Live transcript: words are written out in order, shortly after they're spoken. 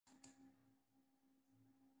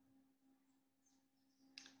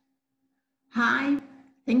Hi,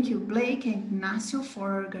 thank you, Blake and Ignacio,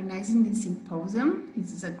 for organizing this symposium. It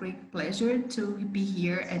is a great pleasure to be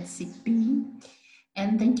here at SICB,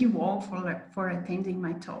 and thank you all for attending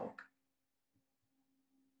my talk.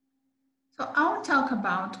 So I'll talk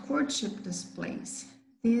about courtship displays,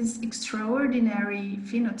 this extraordinary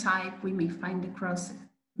phenotype we may find across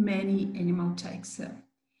many animal taxa.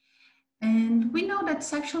 And we know that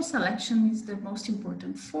sexual selection is the most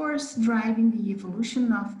important force driving the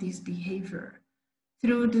evolution of this behavior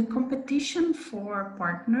through the competition for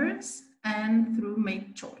partners and through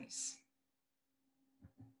mate choice.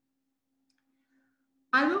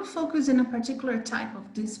 I will focus on a particular type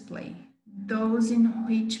of display, those in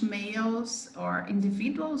which males or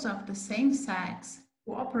individuals of the same sex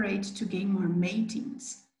cooperate to gain more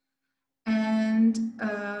matings. And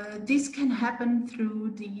this can happen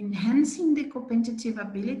through the enhancing the competitive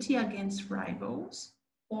ability against rivals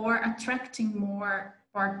or attracting more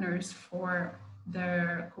partners for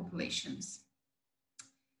their copulations.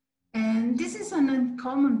 And this is an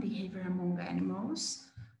uncommon behavior among animals,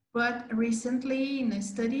 but recently in a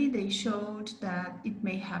study, they showed that it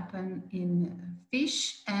may happen in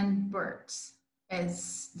fish and birds,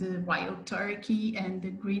 as the wild turkey and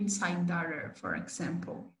the green-side darter, for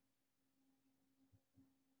example.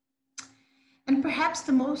 And perhaps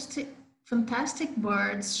the most fantastic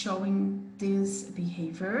birds showing this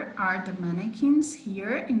behavior are the manakins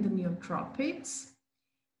here in the Neotropics.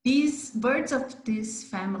 These birds of this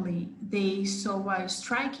family, they show a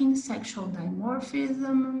striking sexual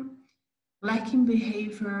dimorphism, lacking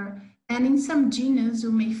behavior, and in some genus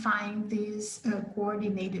you may find this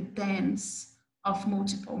coordinated dance of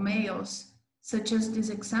multiple males, such as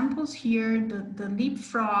these examples here, the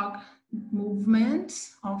leapfrog movement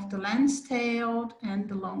of the lance-tailed and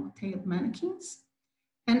the long-tailed manakins,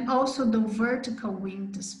 and also the vertical wing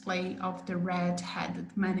display of the red-headed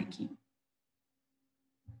manakin.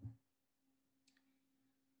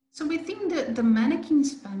 So within the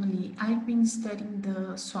manakins family, I've been studying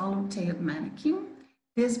the swallow-tailed manakin,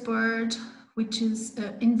 this bird which is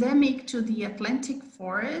endemic to the Atlantic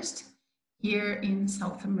forest here in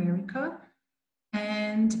South America.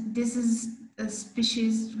 And this is a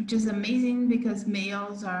species which is amazing because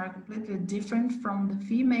males are completely different from the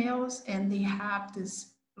females, and they have this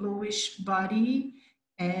bluish body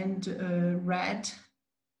and red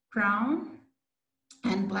crown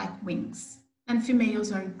and black wings. And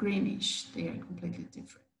females are greenish, they are completely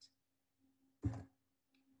different.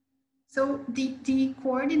 So the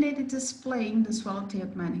coordinated display in the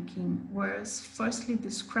swallow-tailed manakin was firstly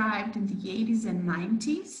described in the 80s and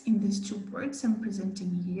 90s in these two works I'm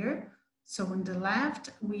presenting here. So on the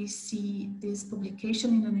left, we see this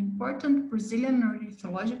publication in an important Brazilian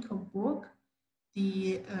ornithological book,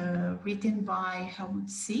 written by Helmut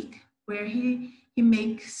Sick, where he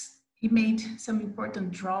made some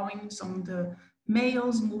important drawings on the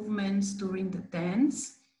males' movements during the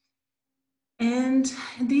dance. And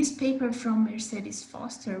this paper from Mercedes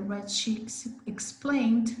Foster, where she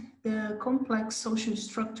explained the complex social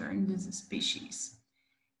structure in this species.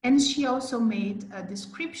 And she also made a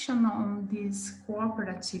description on this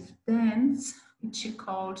cooperative dance, which she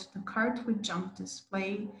called the cartwheel jump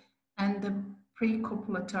display and the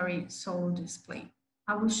pre-copulatory soul display.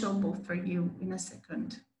 I will show both for you in a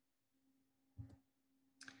second.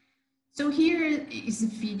 So here is a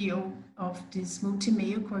video of this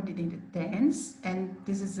multi-male coordinated dance, and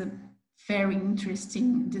this is a very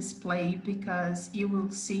interesting display because you will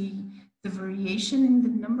see the variation in the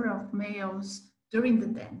number of males during the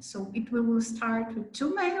dance. So it will start with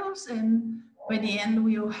 2 males, and by the end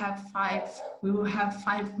we will have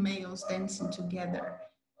five males dancing together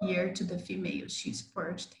here to the female. She's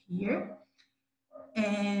perched here.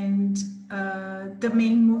 And the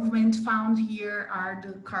main movement found here are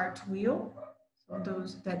the cartwheel, so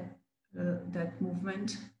those that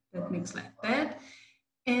movement that makes like that.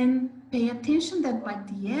 And pay attention that by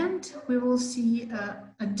the end we will see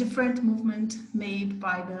a different movement made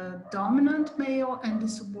by the dominant male and the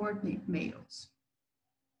subordinate males.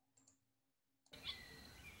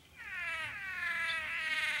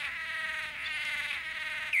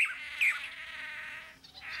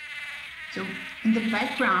 So in the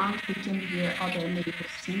background, we can hear other males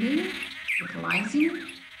singing, vocalizing.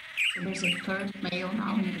 So there's a third male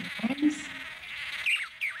now in the dance.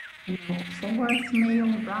 And the fourth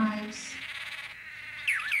male arrives.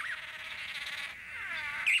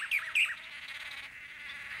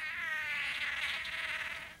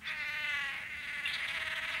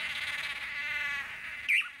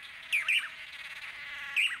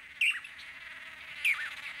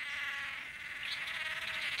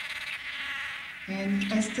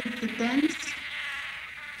 And as the dance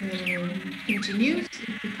continues,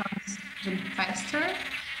 it becomes even faster,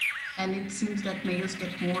 and it seems that males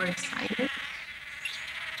get more excited.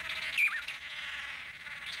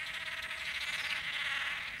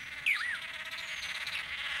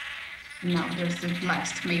 Now there's the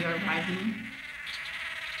last male arriving.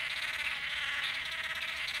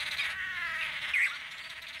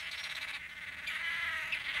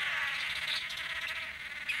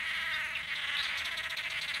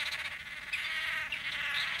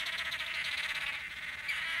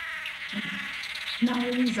 Now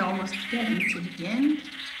he's almost getting to the end.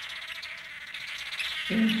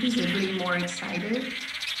 They're visibly more excited.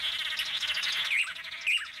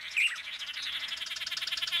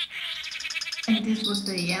 And this was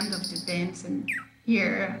the end of the dance, and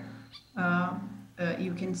here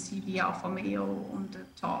you can see the alpha male on the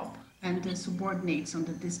top and the subordinates on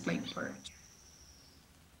the display perch.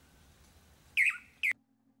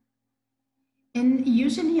 And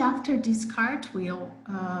usually after this cartwheel,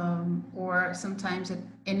 or sometimes at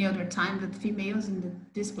any other time that females in the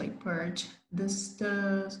display perch,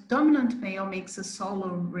 the dominant male makes a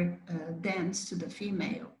solo dance to the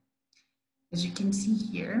female, as you can see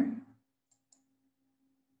here.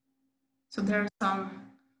 So there are some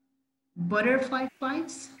butterfly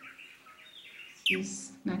flights.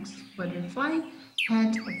 This next butterfly,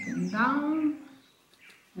 head up and down,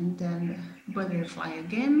 and then butterfly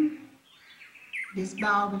again. This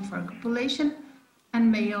bow before copulation,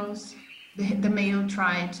 and males, the male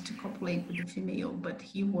tried to copulate with the female, but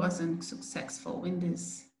he wasn't successful in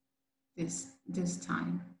this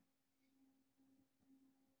time.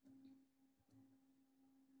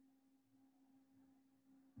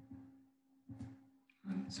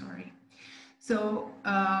 I'm sorry. So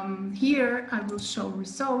here I will show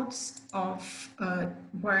results of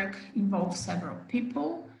work involved several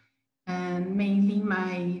people, and mainly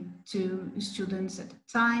my two students at the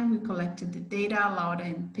time. We collected the data, Laura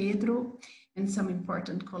and Pedro, and some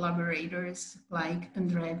important collaborators like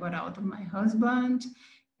André Guaraldo, my husband,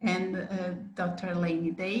 and Dr.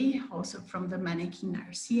 Lainey Day, also from the Manakin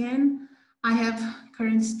RCN. I have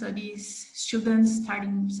current students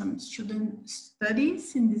starting some student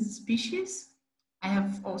studies in this species. I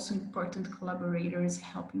have also important collaborators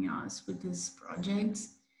helping us with these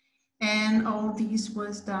projects. And all this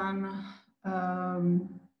was done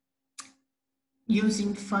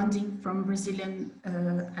using funding from Brazilian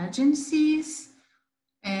agencies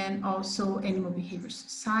and also Animal Behavior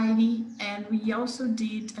Society. And we also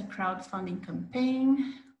did a crowdfunding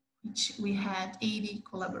campaign, which we had 80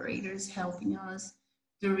 collaborators helping us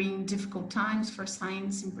during difficult times for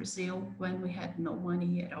science in Brazil when we had no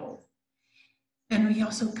money at all. And we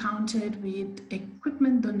also counted with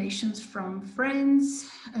equipment donations from friends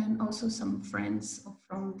and also some friends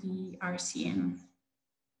from the RCN.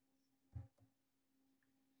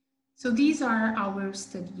 So these are our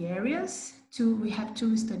study areas. We have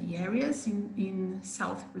two study areas in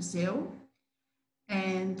South Brazil.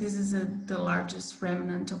 And this is the largest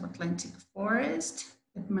remnant of Atlantic forest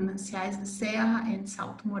at Mananciais da Serra and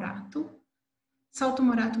Salto Morato. Salto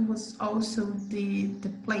Morato was also the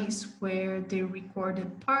place where they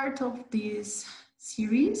recorded part of this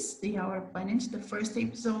series, the Our Planet, the first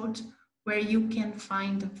episode, where you can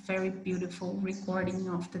find a very beautiful recording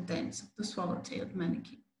of the dance of the swallow-tailed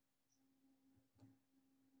manakin.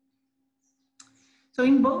 So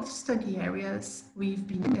in both study areas, we've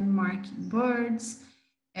been marking birds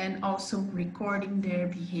and also recording their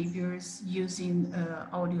behaviors using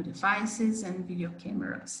audio devices and video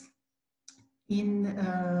cameras. In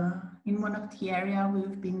one of the area,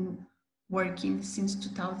 we've been working since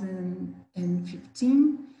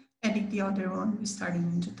 2015, and in the other one, we started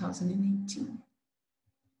in 2018.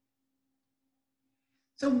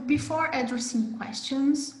 So before addressing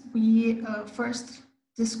questions, we first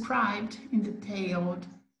described in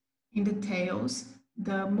details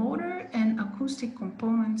the motor and acoustic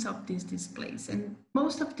components of these displays. And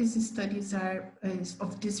most of these studies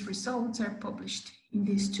of these results are published in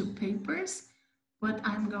these two papers, but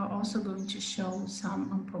I'm also going to show some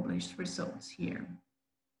unpublished results here.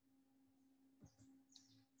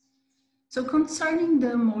 So concerning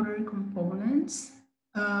the motor components,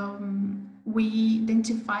 we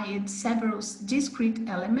identified several discrete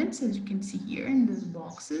elements, as you can see here in these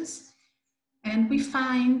boxes. And we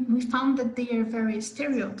found that they are very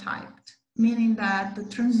stereotyped, meaning that the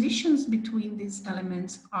transitions between these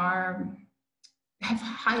elements have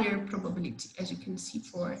higher probability, as you can see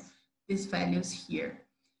for these values here.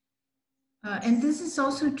 And this is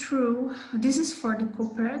also true, this is for the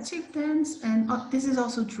cooperative dance, and this is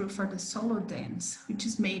also true for the solo dance, which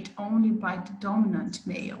is made only by the dominant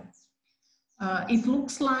male. It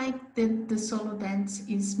looks like that the solo dance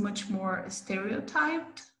is much more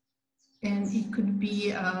stereotyped, and it could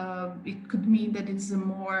mean that it's a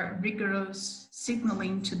more rigorous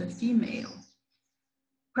signaling to the female,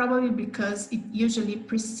 probably because it usually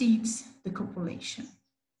precedes the copulation.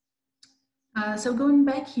 So going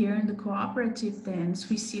back here in the cooperative dance,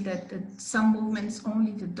 we see that some movements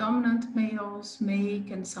only the dominant males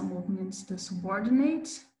make, and some movements the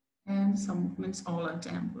subordinates, and some movements all of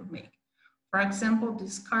them will make. For example,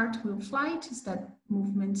 this cartwheel flight is that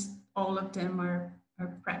movements all of them are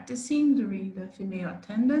practicing during the female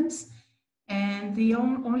attendance, and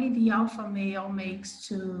only the alpha male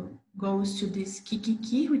goes to this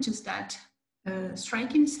kikiki, which is that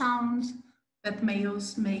striking sound that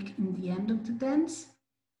males make in the end of the dance,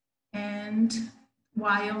 and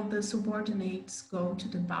while the subordinates go to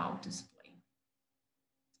the bow display,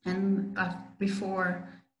 and before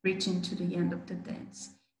reaching to the end of the dance.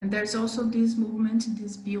 And there's also this movement,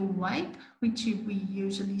 this bill wipe, which we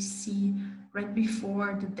usually see right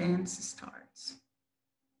before the dance starts.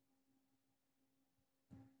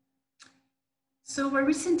 So a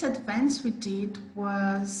recent advance we did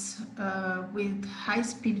was with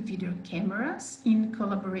high-speed video cameras in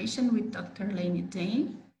collaboration with Dr. Lainey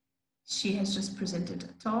Dane. She has just presented a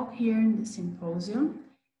talk here in the symposium.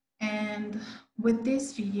 And with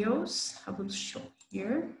these videos, I will show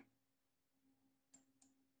here,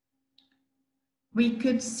 we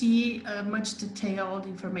could see much detailed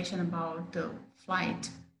information about the flight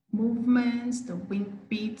movements, the wing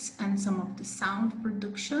beats, and some of the sound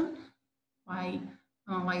production by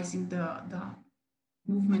analyzing the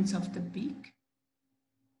movements of the beak.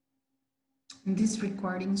 And these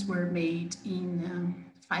recordings were made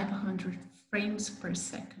in 500 frames per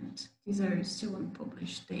second. These are still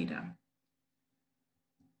unpublished data.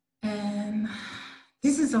 And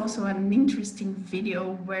this is also an interesting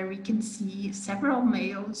video where we can see several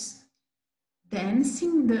males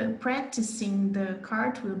dancing, practicing the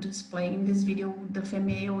cartwheel display. In this video, the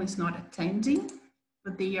female is not attending,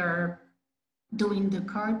 but they are doing the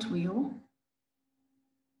cartwheel.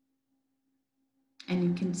 And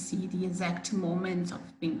you can see the exact moments of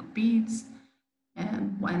pink beads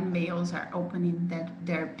and when males are opening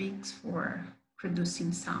their beaks for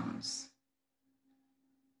producing sounds.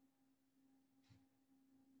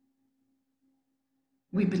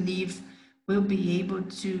 We believe we'll be able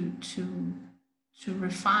to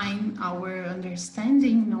refine our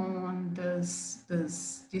understanding on this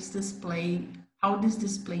display, how this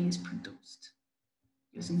display is produced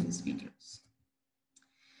using these videos.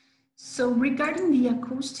 So regarding the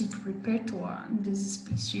acoustic repertoire in this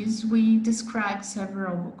species, we described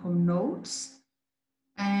several vocal notes,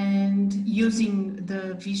 and using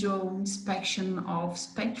the visual inspection of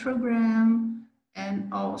spectrogram,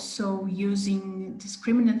 and also using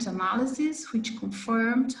discriminant analysis, which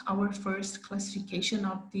confirmed our first classification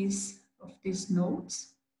of these notes.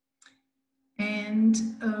 And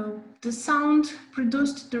the sound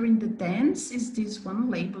produced during the dance is this one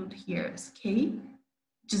labeled here as K,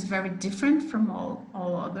 which is very different from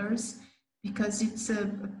all others because it's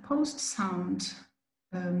a post sound,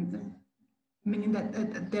 meaning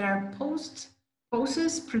that there are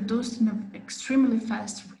pulses produced in an extremely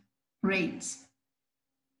fast rates.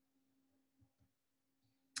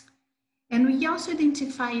 And we also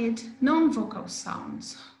identified non-vocal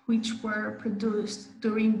sounds, which were produced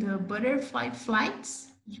during the butterfly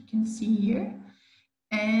flights, you can see here,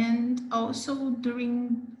 and also at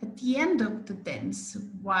the end of the dance,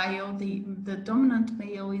 while the dominant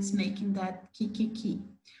male is making that kikiki.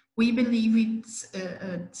 We believe it's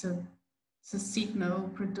a signal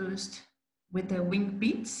produced with the wing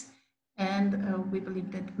beats, and we believe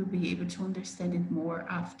that we'll be able to understand it more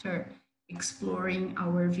after exploring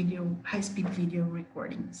our high-speed video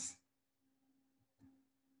recordings.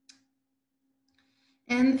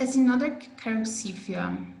 And as in other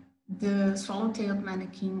Caroxyphia, the swallow-tailed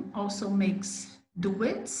manakin also makes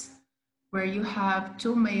duets, where you have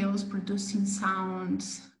two males producing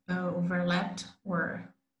sounds overlapped or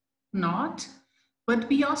not. But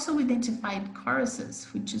we also identified choruses,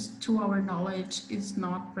 which is, to our knowledge, is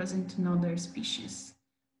not present in other species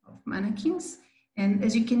of manakins. And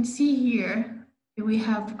as you can see here, we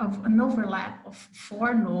have an overlap of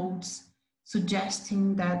 4 nodes,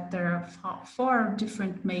 suggesting that there are 4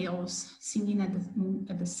 different males singing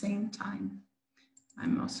at the same time.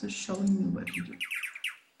 I'm also showing you what we do.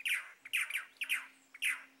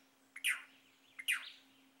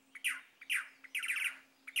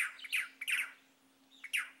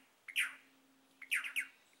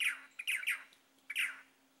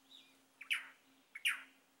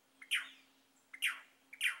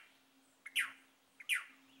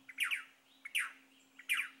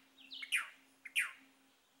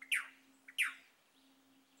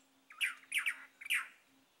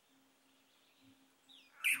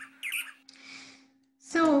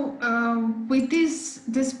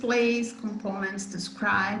 display's components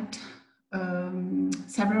described,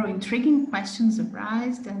 several intriguing questions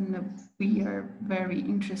arise, and we are very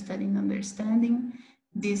interested in understanding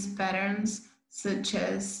these patterns, such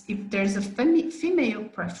as if there's a female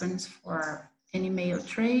preference for any male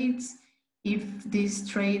traits, if these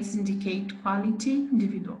traits indicate quality,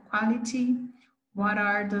 individual quality, what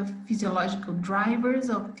are the physiological drivers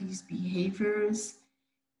of these behaviors,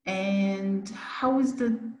 and how is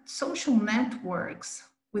the social networks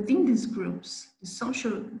within these groups,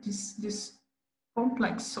 this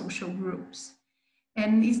complex social groups,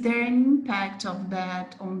 and is there an impact of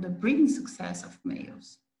that on the breeding success of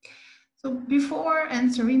males? So before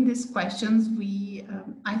answering these questions,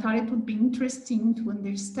 I thought it would be interesting to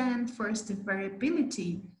understand first the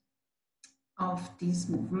variability of these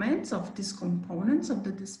movements, of these components of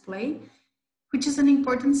the display, which is an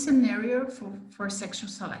important scenario for sexual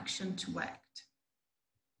selection to act.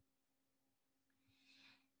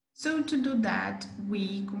 So to do that,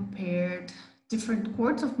 we compared different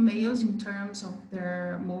cohorts of males in terms of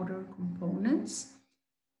their motor components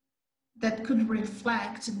that could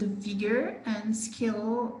reflect the vigor and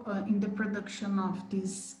skill in the production of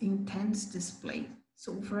this intense display.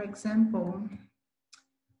 So for example,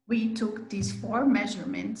 we took these 4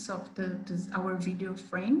 measurements of our video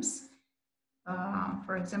frames.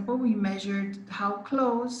 For example, we measured how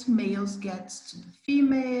close males get to the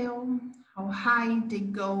female, how high they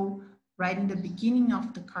go right in the beginning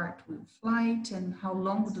of the cartwheel flight, and how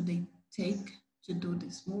long do they take to do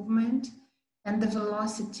this movement, and the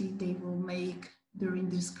velocity they will make during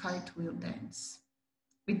this cartwheel dance.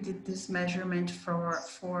 We did this measurement for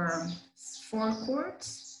 4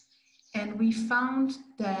 cohorts, and we found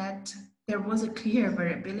that there was a clear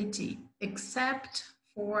variability, except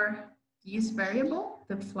for this variable,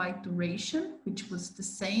 the flight duration, which was the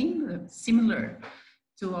same, similar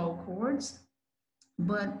to all cohorts.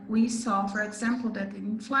 But we saw, for example, that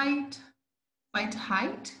in flight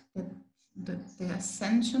height, the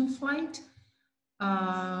ascension flight,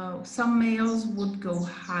 some males would go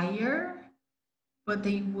higher, but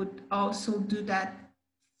they would also do that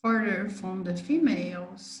further from the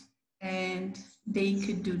females, and they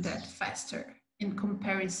could do that faster in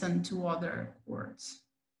comparison to other cohorts.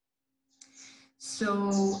 So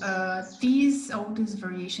all this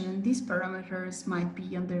variation and these parameters might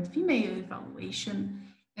be under female evaluation,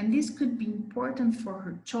 and this could be important for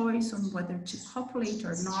her choice on whether to copulate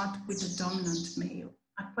or not with a dominant male,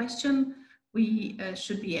 a question we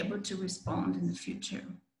should be able to respond in the future.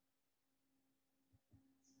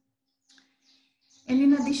 And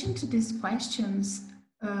in addition to these questions,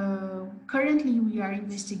 currently we are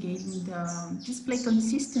investigating the display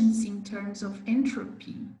consistency in terms of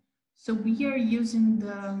entropy. So we are using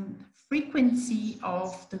the frequency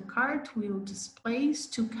of the cartwheel displays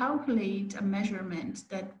to calculate a measurement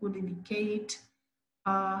that would indicate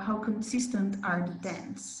how consistent are the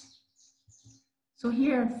dance. So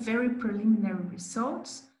here are very preliminary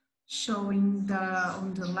results showing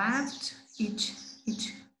on the left, each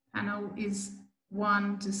panel is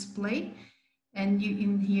one display, and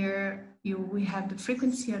in here we have the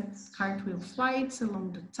frequency of cartwheel flights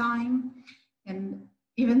along the time, and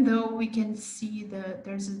even though we can see that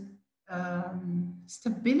there's a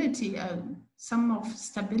stability, some of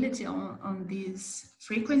stability on this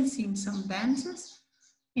frequency in some dances,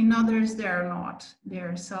 in others there are not. There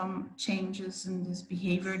are some changes in this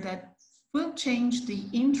behavior that will change the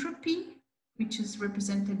entropy, which is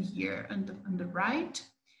represented here on the right,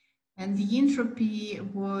 and the entropy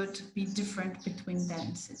would be different between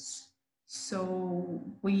dances. So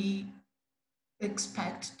we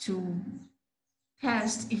expect to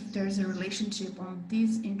test if there's a relationship on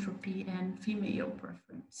this entropy and female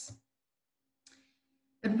preference.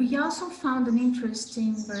 But we also found an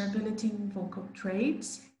interesting variability in vocal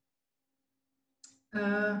traits.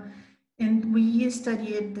 And we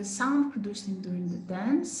studied the sound produced during the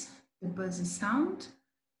dance, the buzzy sound.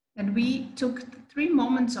 And we took 3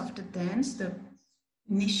 moments of the dance, the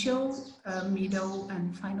initial, middle,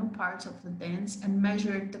 and final parts of the dance, and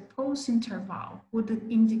measured the pulse interval, would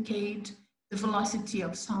indicate the velocity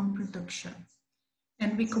of sound production.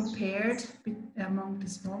 And we compared among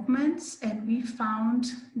these movements, and we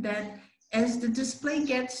found that as the display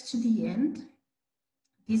gets to the end,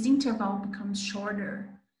 this interval becomes shorter,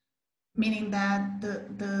 meaning that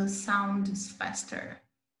the sound is faster.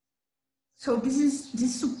 So this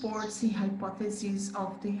supports the hypothesis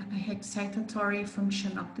of the excitatory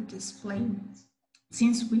function of the display,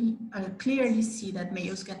 since we clearly see that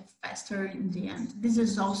males get faster in the end. This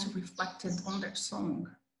is also reflected on their song.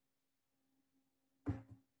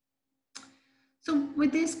 So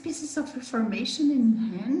with these pieces of information in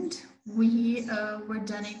hand, we were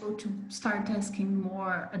then able to start asking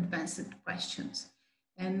more advanced questions.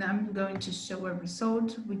 And I'm going to show a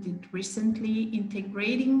result we did recently,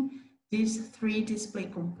 integrating these three display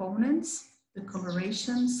components: the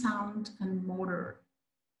coloration, sound, and motor.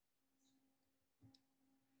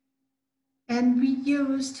 And we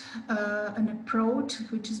used an approach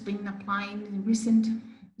which has been applied in recent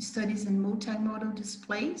studies in multimodal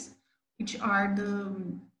displays, which are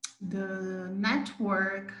the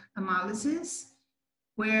network analysis,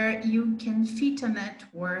 where you can fit a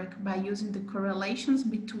network by using the correlations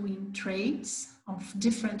between traits of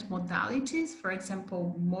different modalities, for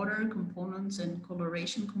example, motor components and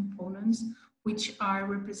coloration components, which are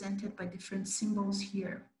represented by different symbols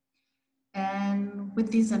here. And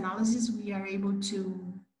with this analysis, we are able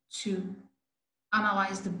to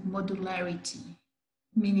analyze the modularity,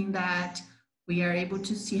 meaning that we are able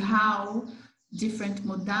to see how different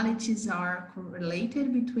modalities are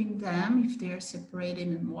correlated between them, if they are separated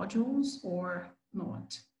in modules or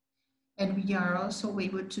not. And we are also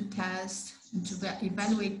able to test and to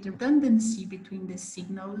evaluate the redundancy between the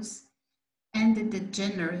signals and the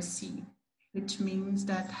degeneracy, which means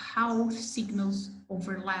that how signals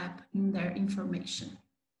overlap in their information.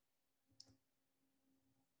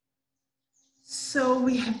 So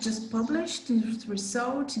we have just published this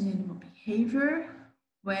result in animal behavior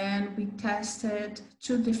when we tested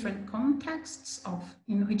two different contexts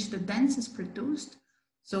in which the dance is produced.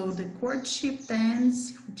 So the courtship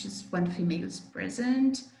dance, which is when female is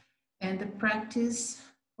present, and the practice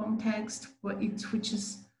context, which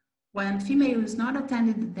is when female is not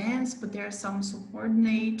attending the dance, but there are some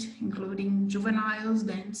subordinate, including juveniles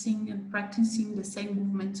dancing and practicing the same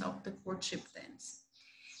movements of the courtship dance.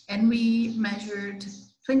 And we measured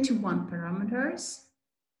 21 parameters,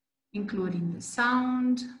 including the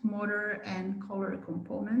sound, motor, and color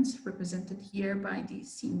components represented here by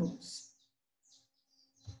these symbols.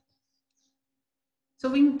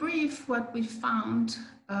 So in brief, what we found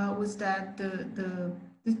was that the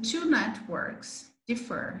two networks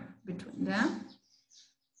differ between them.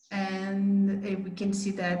 And we can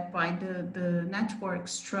see that by the network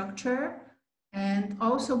structure, and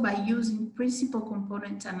also by using principal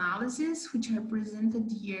component analysis, which are presented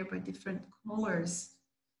here by different colors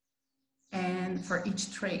and for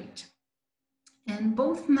each trait. And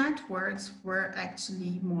both networks were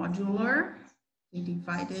actually modular. They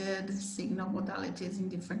divided signal modalities in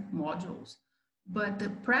different modules. But the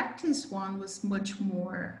practice one was much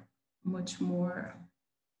more modular,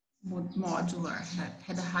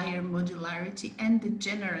 had a higher modularity and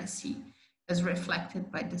degeneracy, as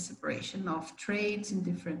reflected by the separation of traits in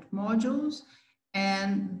different modules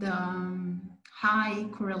and the high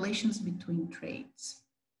correlations between traits.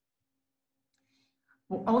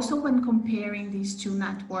 Also, when comparing these two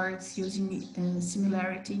networks using a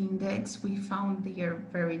similarity index, we found they are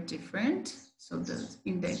very different. So the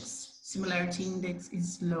similarity index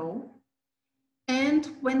is low. And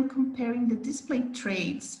when comparing the display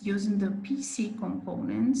traits using the PC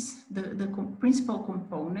components, the principal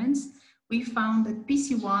components, we found that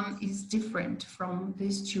PC1 is different from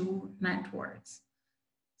these two networks,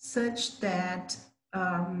 such that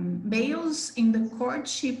males in the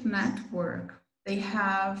courtship network, they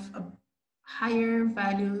have higher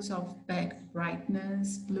values of back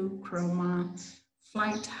brightness, blue chroma,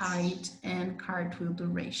 flight height, and cartwheel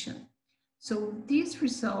duration. So these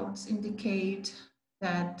results indicate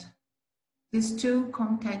that these two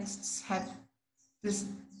contexts have these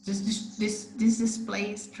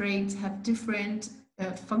display traits have different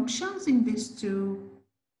functions in these two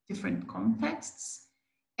different contexts,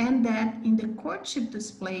 and that in the courtship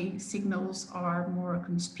display, signals are more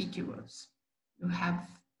conspicuous. You have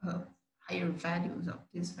higher values of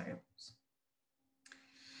these variables.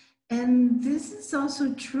 And this is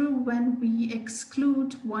also true when we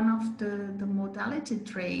exclude one of the modality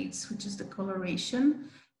traits, which is the coloration.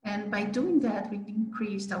 And by doing that, we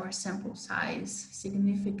increased our sample size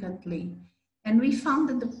significantly. And we found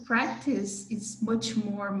that the practice is much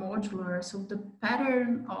more modular. So the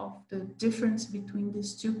pattern of the difference between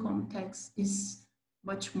these two contexts is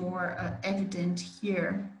much more evident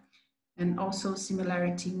here. And also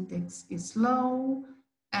similarity index is low.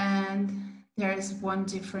 And there is one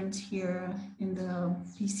difference here in the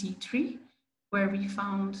PC3, where we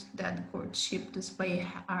found that the courtship display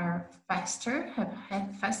are faster,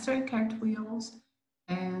 have faster cartwheels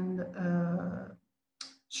and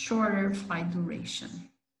shorter flight duration.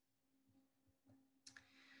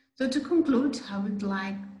 So to conclude, I would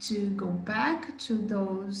like to go back to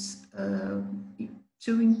those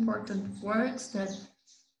two important works that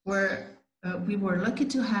we were lucky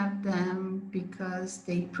to have them because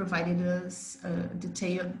they provided us a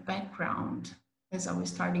detailed background as our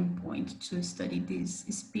starting point to study these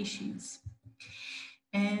species.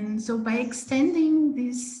 And so by extending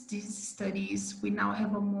these studies, we now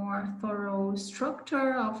have a more thorough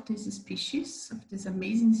structure of these species, of these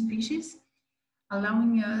amazing species,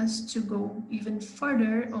 allowing us to go even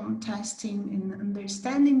further on testing and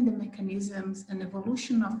understanding the mechanisms and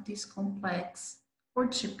evolution of this complex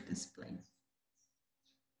courtship display.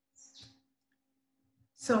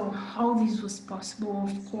 So all this was possible,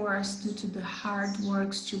 of course, due to the hard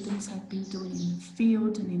work students have been doing in the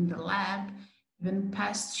field and in the lab, even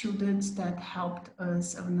past students that helped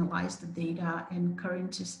us analyze the data, and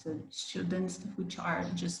current students which are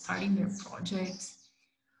just starting their projects.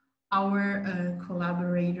 Our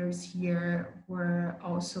collaborators here were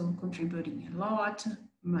also contributing a lot.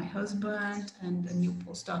 My husband and a new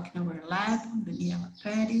postdoc in our lab, Daniela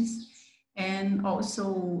Perez, and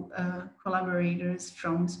also collaborators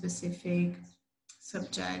from specific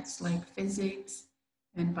subjects like physics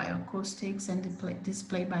and bioacoustics and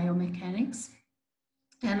display biomechanics.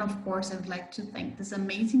 And of course, I would like to thank this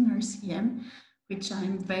amazing RCM, which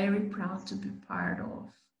I'm very proud to be part of.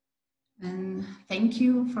 And thank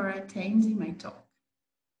you for attending my talk.